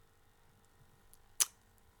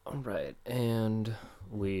All right, and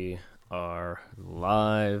we are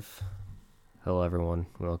live. Hello, everyone.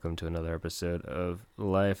 Welcome to another episode of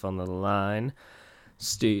Life on the Line.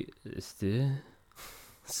 Stories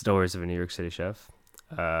of a New York City Chef.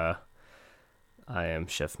 I am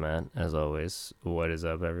Chef Matt, as always. What is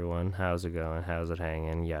up, everyone? How's it going? How's it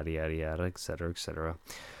hanging? Yada, yada, yada, etc., etc.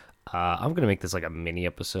 I'm going to make this like a mini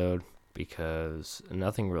episode because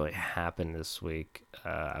nothing really happened this week.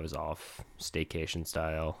 I was off staycation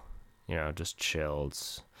style, just chilled.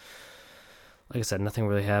 Like I said, nothing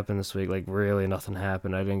really happened this week. Like, really, nothing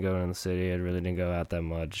happened. I didn't go in the city. I really didn't go out that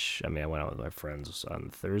much. I mean, I went out with my friends on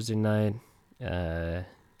Thursday night. I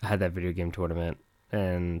had that video game tournament.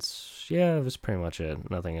 And yeah, it was pretty much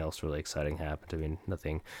it. Nothing else really exciting happened. I mean,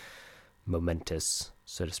 nothing momentous,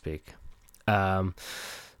 so to speak.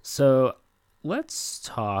 So let's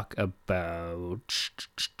talk about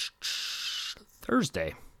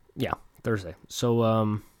Thursday. Yeah, Thursday.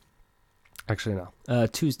 So, actually, no.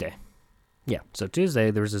 Tuesday. Yeah, so Tuesday,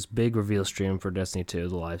 there was this big reveal stream for Destiny 2,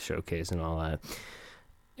 the live showcase and all that.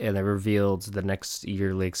 And they revealed the next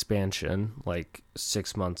yearly expansion, like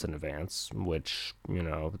 6 months in advance, which,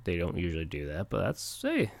 they don't usually do that. But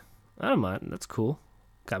hey, I don't mind. That's cool.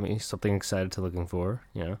 Got me something excited to looking for.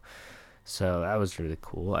 So that was really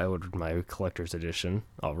cool. I ordered my collector's edition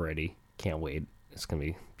already. Can't wait. It's going to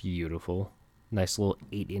be beautiful. Nice little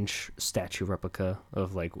 8-inch statue replica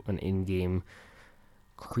of like an in-game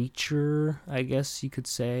creature, I guess you could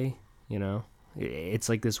say. It's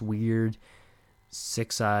like this weird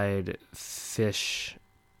six-eyed fish,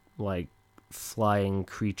 like flying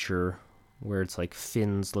creature where it's like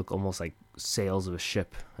fins look almost like sails of a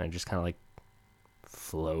ship and it just kind of like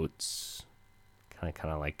floats.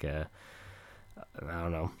 Kind of like I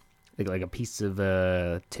don't know, like a piece of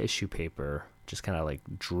tissue paper, just kind of like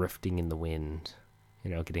drifting in the wind,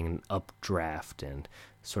 getting an updraft and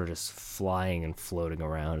sort of just flying and floating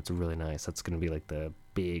around. It's really nice. That's going to be like the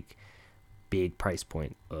big price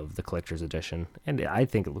point of the collector's edition, and I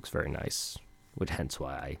think it looks very nice, which hence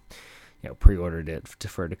why I, pre-ordered it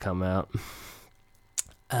for it to come out.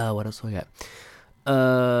 What else do I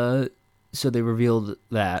got? So they revealed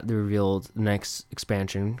that. They revealed the next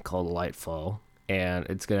expansion called Lightfall, and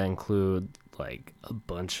it's going to include like a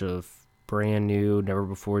bunch of brand new, never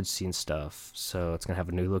before seen stuff. So it's going to have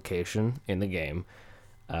a new location in the game,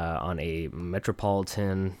 on a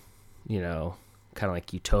metropolitan, kind of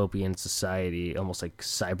like utopian society, almost like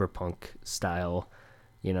cyberpunk style,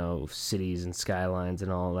 cities and skylines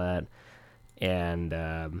and all that.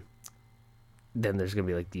 And then there's going to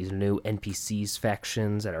be like these new NPCs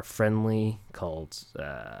factions that are friendly called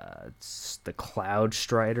it's the Cloud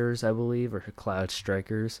Striders, I believe, or Cloud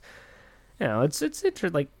Strikers. It's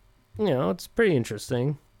like, it's pretty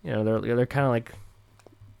interesting. They're kind of like,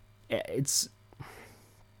 it's,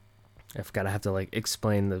 I forgot, I have to like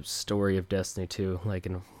explain the story of Destiny 2 like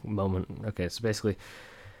in a moment. Okay, so basically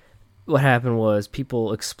what happened was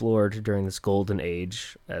people explored during this golden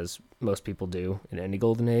age, as most people do in any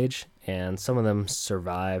golden age, and some of them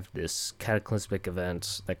survived this cataclysmic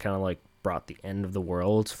event that kind of like brought the end of the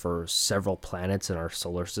world for several planets in our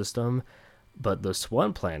solar system. But this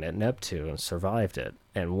one planet, Neptune, survived it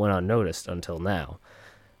and went unnoticed until now.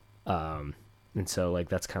 And so like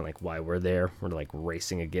that's kind of like why we're there. We're like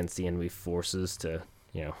racing against the enemy forces to,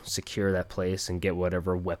 secure that place and get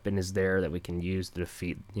whatever weapon is there that we can use to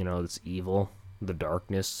defeat, this evil, the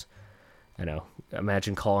darkness.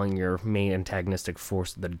 Imagine calling your main antagonistic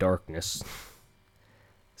force the darkness.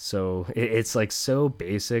 So it's like so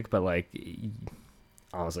basic, but like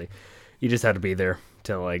honestly, you just have to be there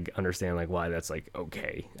to like understand like why that's like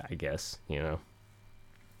okay, I guess.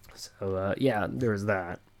 So yeah, there's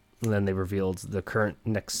that. And then they revealed the current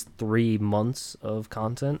next 3 months of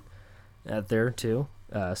content out there too.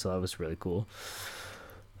 So that was really cool.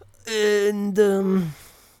 And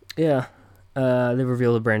yeah, they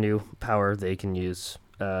revealed a brand new power they can use.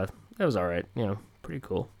 That was all right. Pretty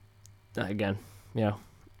cool. Again,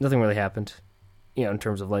 nothing really happened. In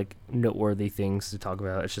terms of like noteworthy things to talk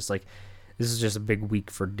about. It's just like this is just a big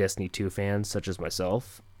week for Destiny 2 fans such as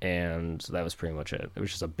myself, and that was pretty much it. It was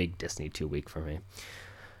just a big Destiny 2 week for me.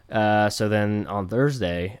 So then on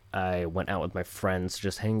Thursday, I went out with my friends,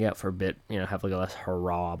 just hang out for a bit, have like a last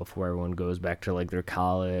hurrah before everyone goes back to like their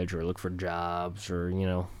college or look for jobs or,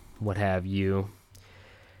 what have you.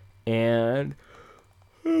 And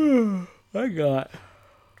I got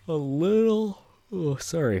a little,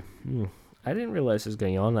 sorry. I didn't realize it was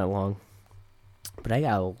going on that long, but I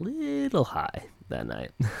got a little high that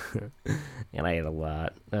night and I ate a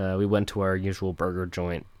lot. We went to our usual burger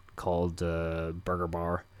joint called Burger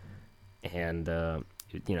Bar. And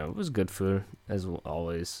it was good food as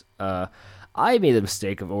always. I made the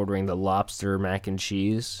mistake of ordering the lobster mac and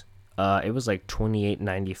cheese. It was like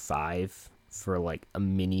 $28.95 for like a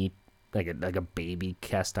mini, like a baby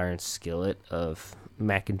cast iron skillet of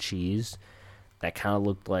mac and cheese. That kind of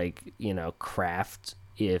looked like Kraft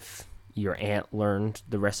if your aunt learned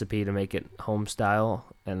the recipe to make it home style,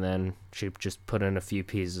 and then she just put in a few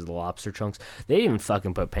pieces of the lobster chunks. They didn't even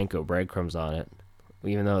fucking put panko breadcrumbs on it,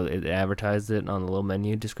 even though it advertised it on the little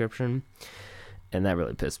menu description. And that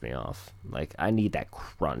really pissed me off. Like, I need that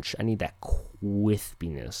crunch. I need that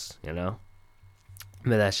wispiness,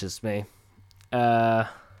 But that's just me.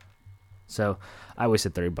 So I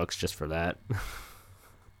wasted $30 just for that.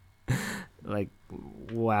 Like,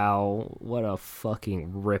 wow, what a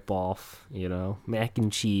fucking ripoff, Mac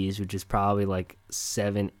and cheese, which is probably like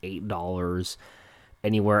 $7-8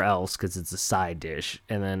 anywhere else because it's a side dish.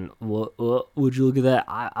 And then, would you look at that?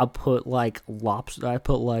 I put like lobster, I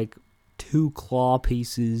put like 2 claw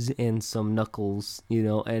pieces and some knuckles,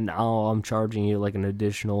 and I'm charging you like an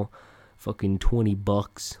additional fucking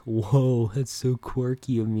 $20. Whoa, that's so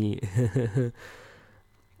quirky of me.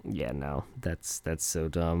 Yeah, no, that's so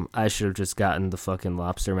dumb. I should have just gotten the fucking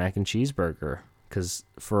lobster mac and cheeseburger, because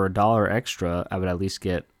for $1 extra, I would at least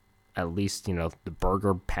get the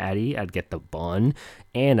burger patty, I'd get the bun,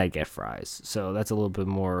 and I'd get fries. So that's a little bit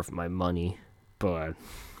more of my money, but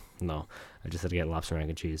no, I just had to get lobster mac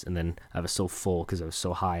and cheese. And then I was so full because I was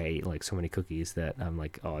so high, I ate like so many cookies that I'm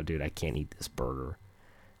like, oh, dude, I can't eat this burger.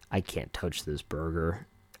 I can't touch this burger.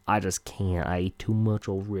 I just can't. I ate too much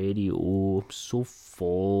already. Oh, I'm so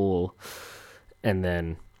full. And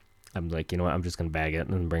then I'm like, you know what? I'm just going to bag it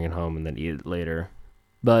and bring it home and then eat it later.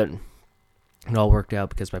 But it all worked out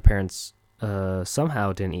because my parents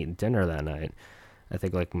somehow didn't eat dinner that night. I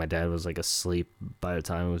think like my dad was like asleep by the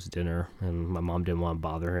time it was dinner, and my mom didn't want to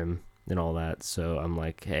bother him and all that. So I'm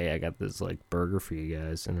like, hey, I got this like burger for you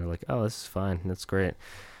guys. And they're like, oh, this is fine. That's great.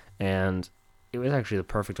 And it was actually the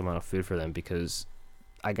perfect amount of food for them because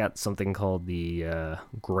I got something called the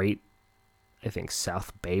Great, I think,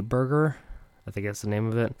 South Bay Burger. I think that's the name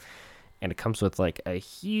of it. And it comes with like a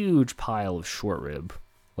huge pile of short rib.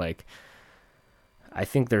 Like, I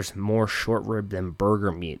think there's more short rib than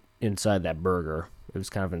burger meat inside that burger. It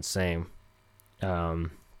was kind of insane.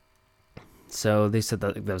 So they said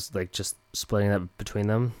that was like just splitting that between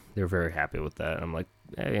them. They were very happy with that. I'm like,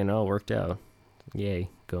 hey, it worked out. Yay,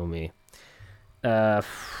 go me.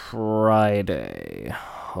 Friday.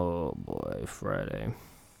 Oh boy, Friday.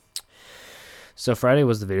 So Friday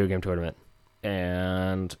was the video game tournament,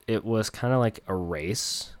 and it was kind of like a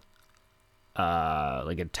race,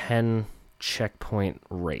 like a 10 checkpoint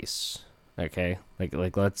race. Okay,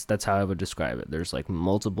 that's how I would describe it. There's like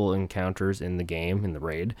multiple encounters in the game, in the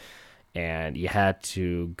raid, and you had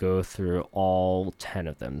to go through all 10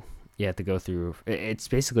 of them. You have to go through, it's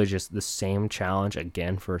basically just the same challenge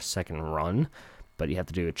again for a second run, but you have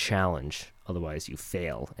to do a challenge, otherwise you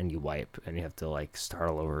fail and you wipe and you have to like start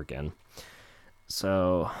all over again.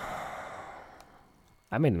 So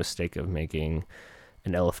I made the mistake of making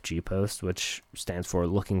an LFG post, which stands for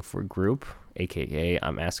looking for group, aka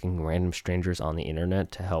I'm asking random strangers on the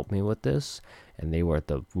internet to help me with this, and they were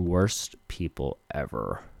the worst people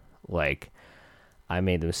ever. Like, I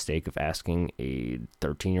made the mistake of asking a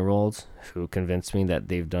 13-year-old who convinced me that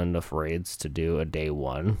they've done enough raids to do a day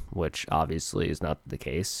one, which obviously is not the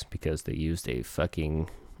case because they used a fucking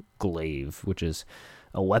glaive, which is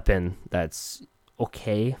a weapon that's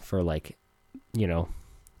okay for like,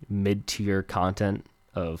 mid-tier content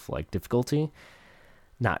of like difficulty,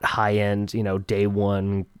 not high-end, day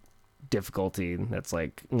one difficulty that's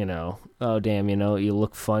like, oh damn, you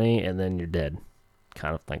look funny and then you're dead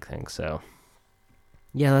kind of like thing. So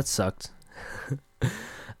yeah, that sucked.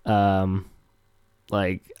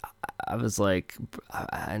 Like, I was like,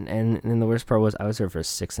 and the worst part was I was there for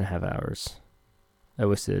 6.5 hours. I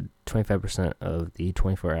wasted 25% of the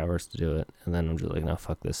 24 hours to do it, and then I'm just like, no,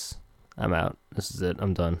 fuck this. I'm out. This is it.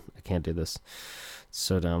 I'm done. I can't do this. It's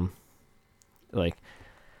so dumb. Like,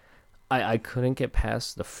 I couldn't get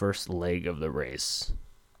past the first leg of the race,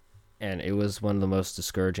 and it was one of the most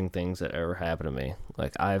discouraging things that ever happened to me.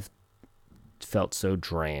 Like, I've felt so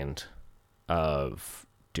drained of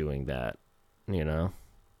doing that,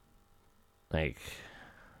 like,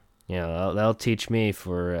 that'll teach me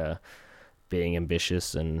for being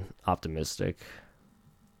ambitious and optimistic,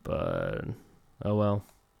 but oh well.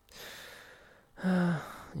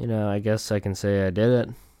 I guess I can say I did it.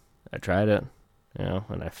 I tried it,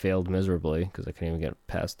 and I failed miserably because I couldn't even get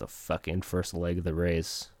past the fucking first leg of the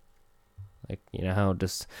race. Like,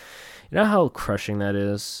 how crushing that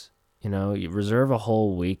is. You reserve a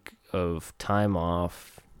whole week of time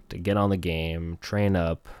off to get on the game, train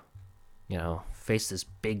up, face this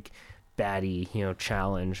big baddie,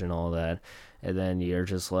 challenge and all that. And then you're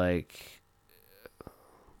just like,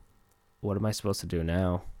 what am I supposed to do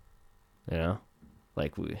now?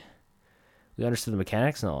 Like we understood the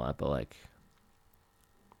mechanics and all that, but like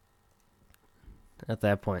at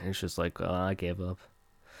that point, it's just like, oh, I gave up.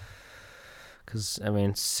 Because,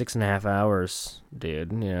 6.5 hours,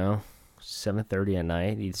 dude, 7:30 at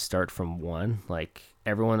night, you'd start from 1. Like,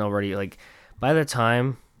 everyone already, like, by the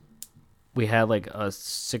time we had, like, a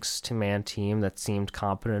 6-man team that seemed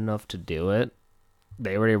competent enough to do it,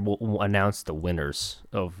 they already announced the winners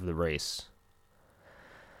of the race.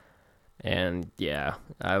 And, yeah,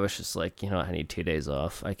 I was just like, I need 2 days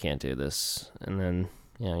off. I can't do this. And then,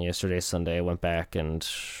 yesterday, Sunday, I went back, and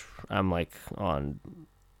I'm, like, on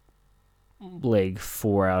leg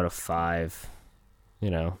 4 out of 5.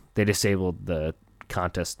 They disabled the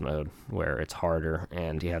contest mode where it's harder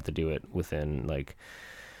and you have to do it within like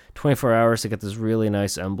 24 hours to get this really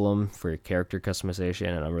nice emblem for your character customization.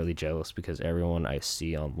 And I'm really jealous because everyone I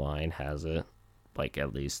see online has it, like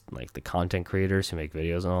at least like the content creators who make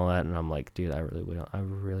videos and all that. And I'm like, dude, I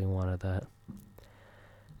really wanted that.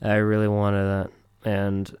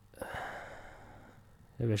 And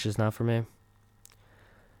maybe it's just not for me.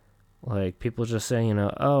 Like, people just saying,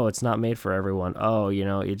 oh, it's not made for everyone. Oh,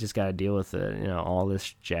 you just got to deal with it. All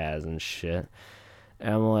this jazz and shit.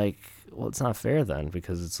 And I'm like, well, it's not fair then,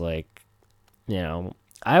 because it's like,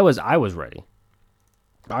 I was ready.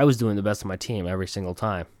 I was doing the best of my team every single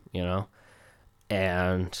time,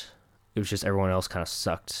 and it was just everyone else kind of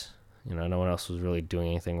sucked. No one else was really doing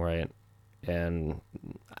anything right. And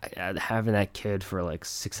having that kid for like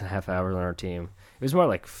 6.5 hours on our team, it was more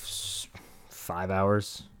like 5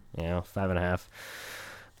 hours. 5.5.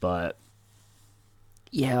 But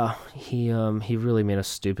yeah, he really made us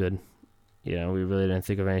stupid. We really didn't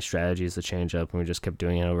think of any strategies to change up, and we just kept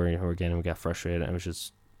doing it over and over again, and we got frustrated, and it was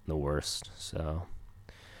just the worst. So,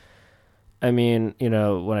 when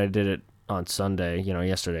I did it on Sunday,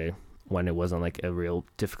 yesterday, when it wasn't like a real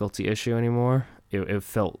difficulty issue anymore, it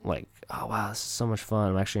felt like, oh wow, this is so much fun.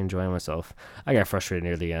 I'm actually enjoying myself. I got frustrated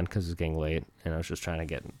near the end because it was getting late, and I was just trying to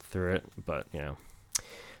get through it, but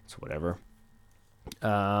it's whatever.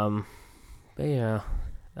 But yeah,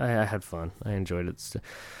 I had fun. I enjoyed it.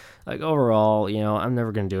 Like, overall, I'm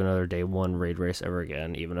never going to do another day 1 raid race ever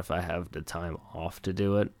again, even if I have the time off to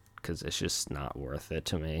do it, because it's just not worth it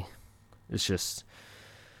to me. It's just,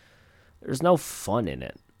 there's no fun in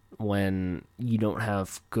it when you don't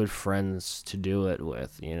have good friends to do it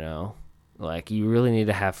with, Like, you really need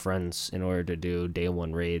to have friends in order to do day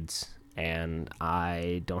 1 raids, and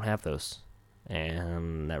I don't have those.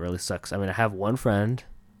 And that really sucks. I have one friend,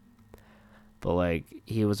 but like,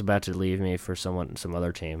 he was about to leave me for some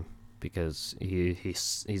other team because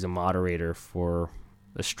he's a moderator for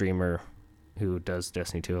a streamer who does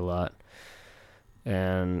Destiny 2 a lot.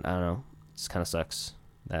 And I don't know, it kind of sucks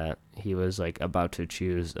that he was like about to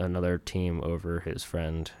choose another team over his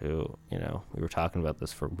friend who, we were talking about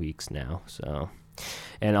this for weeks now. So,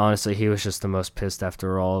 and honestly, he was just the most pissed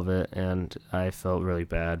after all of it, and I felt really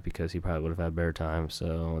bad because he probably would have had better time.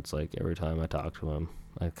 So it's like every time I talk to him,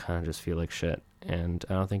 I kind of just feel like shit, and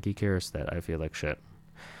I don't think he cares that I feel like shit.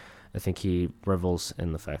 I think he revels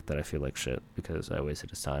in the fact that I feel like shit because I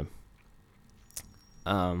wasted his time.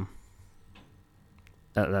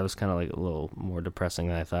 That was kind of like a little more depressing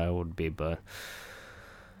than I thought it would be, but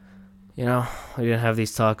we didn't have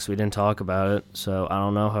these talks. We didn't talk about it, so I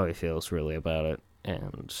don't know how he feels really about it.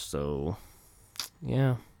 And so,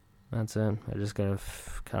 yeah, that's it. I just gotta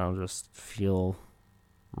kind of just feel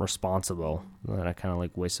responsible that I kind of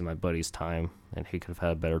like wasted my buddy's time, and he could have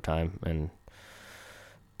had a better time and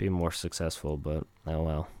be more successful. But oh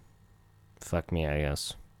well, fuck me, I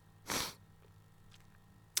guess.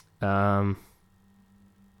 And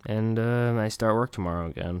I start work tomorrow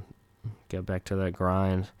again. Get back to that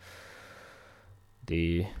grind.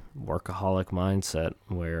 The workaholic mindset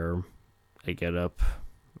where I get up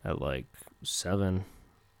at like 7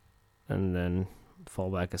 and then fall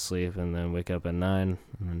back asleep and then wake up at 9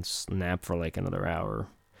 and then nap for like another hour.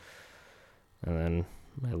 And then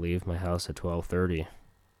I leave my house at 12:30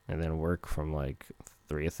 and then work from like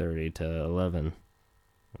 3:30 to 11.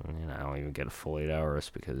 And I don't even get a full 8 hours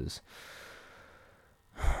because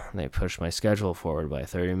they push my schedule forward by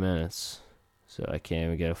 30 minutes. So I can't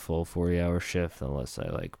even get a full 40-hour shift unless I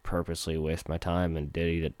like purposely waste my time and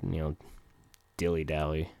dilly-dally.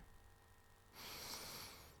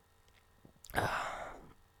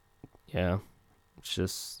 Yeah, it's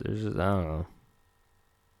just, I don't know.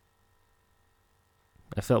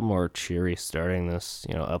 I felt more cheery starting this,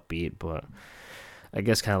 upbeat, but I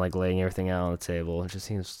guess kind of like laying everything out on the table. It just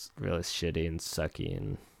seems really shitty and sucky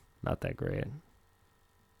and not that great.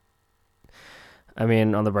 I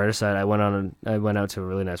mean, on the brighter side, I went out to a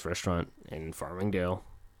really nice restaurant in Farmingdale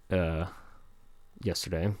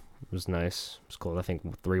yesterday. It was nice. It was called, I think,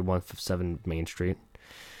 3157 Main Street.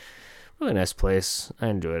 Really nice place. I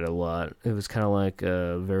enjoyed it a lot. It was kind of like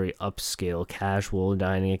a very upscale, casual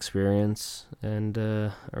dining experience, and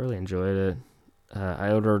I really enjoyed it.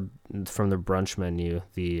 I ordered from the brunch menu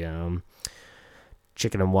the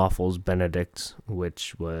chicken and waffles Benedict,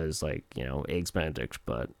 which was like, eggs Benedict,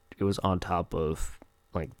 but it was on top of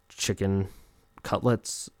like chicken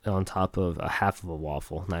cutlets on top of a half of a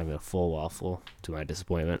waffle, not even a full waffle, to my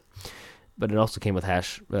disappointment. But it also came with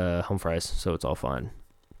home fries, so it's all fine.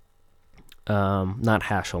 Not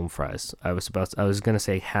hash home fries. I was gonna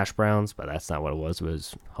say hash browns, but that's not what it was. It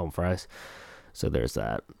was home fries. So there's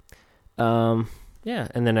that. Yeah,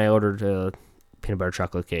 and then I ordered a peanut butter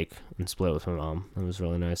chocolate cake and split it with my mom. It was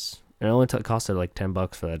really nice. And it only costed like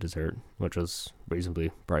 $10 for that dessert, which was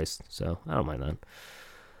reasonably priced. So I don't mind that.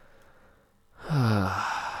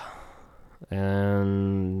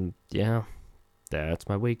 And yeah, that's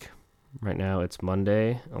my week. Right now it's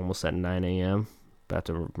Monday, almost at 9 a.m. About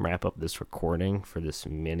to wrap up this recording for this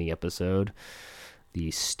mini episode,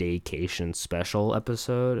 the Stay-Cation special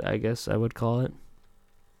episode, I guess I would call it.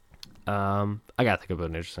 I gotta think about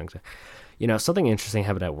an interesting thing. Something interesting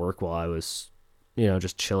happened at work while I was,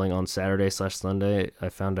 just chilling on Saturday/Sunday. I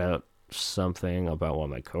found out something about one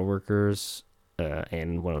of my coworkers,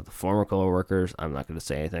 and one of the former coworkers. I'm not going to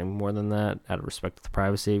say anything more than that out of respect to the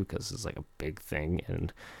privacy, because it's like a big thing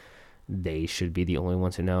and they should be the only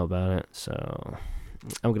ones who know about it. So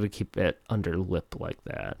I'm going to keep it under lip like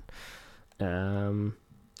that.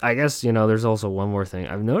 I guess, there's also one more thing.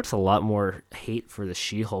 I've noticed a lot more hate for the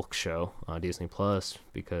She-Hulk show on Disney Plus,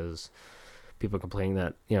 because people are complaining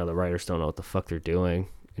that, the writers don't know what the fuck they're doing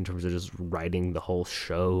in terms of just writing the whole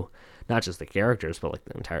show, not just the characters, but like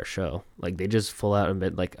the entire show. Like they just full out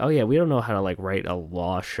admit like, oh yeah, we don't know how to like write a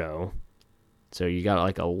law show. So you got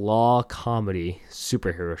like a law comedy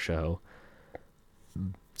superhero show.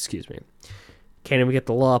 Excuse me. Can't even get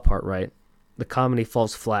the law part right. The comedy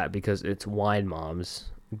falls flat because it's wine moms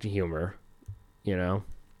humor,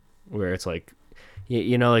 where it's like,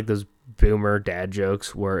 like those boomer dad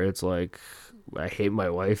jokes where it's like, I hate my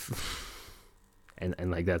wife.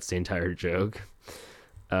 And like that's the entire joke.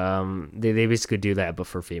 They basically do that, but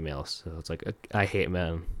for females. So it's like, I hate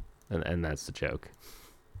men, and that's the joke.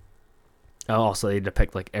 Also, they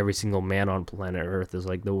depict like every single man on planet Earth is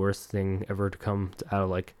like the worst thing ever to come out of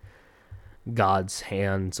like God's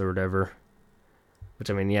hands or whatever. Which,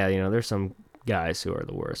 I mean, yeah, there's some guys who are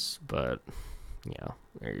the worst, but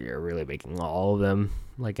you're really making all of them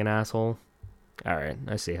like an asshole. All right,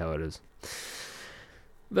 I see how it is.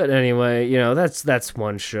 But anyway, that's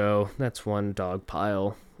one show. That's one dog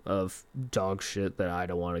pile of dog shit that I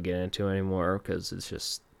don't want to get into anymore, because it's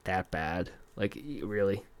just that bad. Like,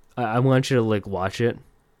 really, I want you to like watch it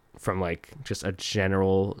from like just a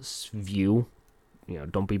general view.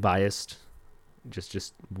 Don't be biased.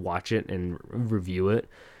 Just watch it and review it,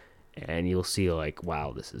 and you'll see like,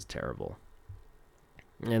 wow, this is terrible.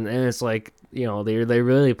 And it's like, they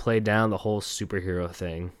really play down the whole superhero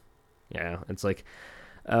thing. Yeah, it's like,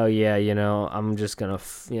 oh yeah, I'm just gonna,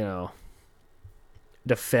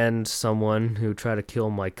 defend someone who tried to kill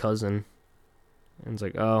my cousin. And it's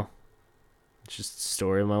like, oh, it's just the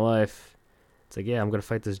story of my life. It's like, yeah, I'm gonna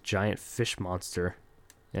fight this giant fish monster,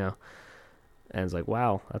 And it's like,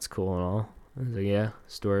 wow, that's cool and all. And it's like, yeah,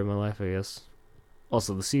 story of my life, I guess.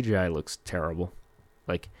 Also, the CGI looks terrible.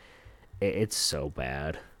 Like, it's so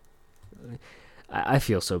bad. I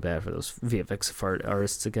feel so bad for those VFX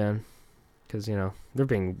artists again. Because, they're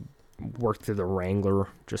being worked through the Wrangler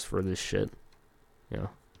just for this shit.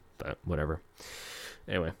 But whatever.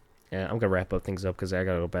 Anyway, yeah, I'm going to wrap up things up because I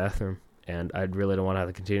got to go to the bathroom. And I really don't want to have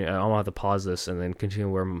to continue. I want to have to pause this and then continue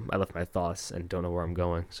where I left my thoughts and don't know where I'm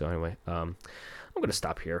going. So anyway, I'm going to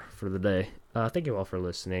stop here for the day. Thank you all for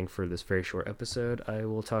listening for this very short episode. I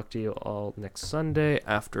will talk to you all next Sunday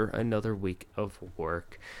after another week of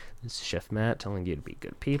work. This is Chef Matt telling you to be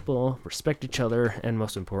good people, respect each other, and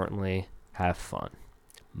most importantly, have fun.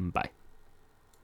 Bye.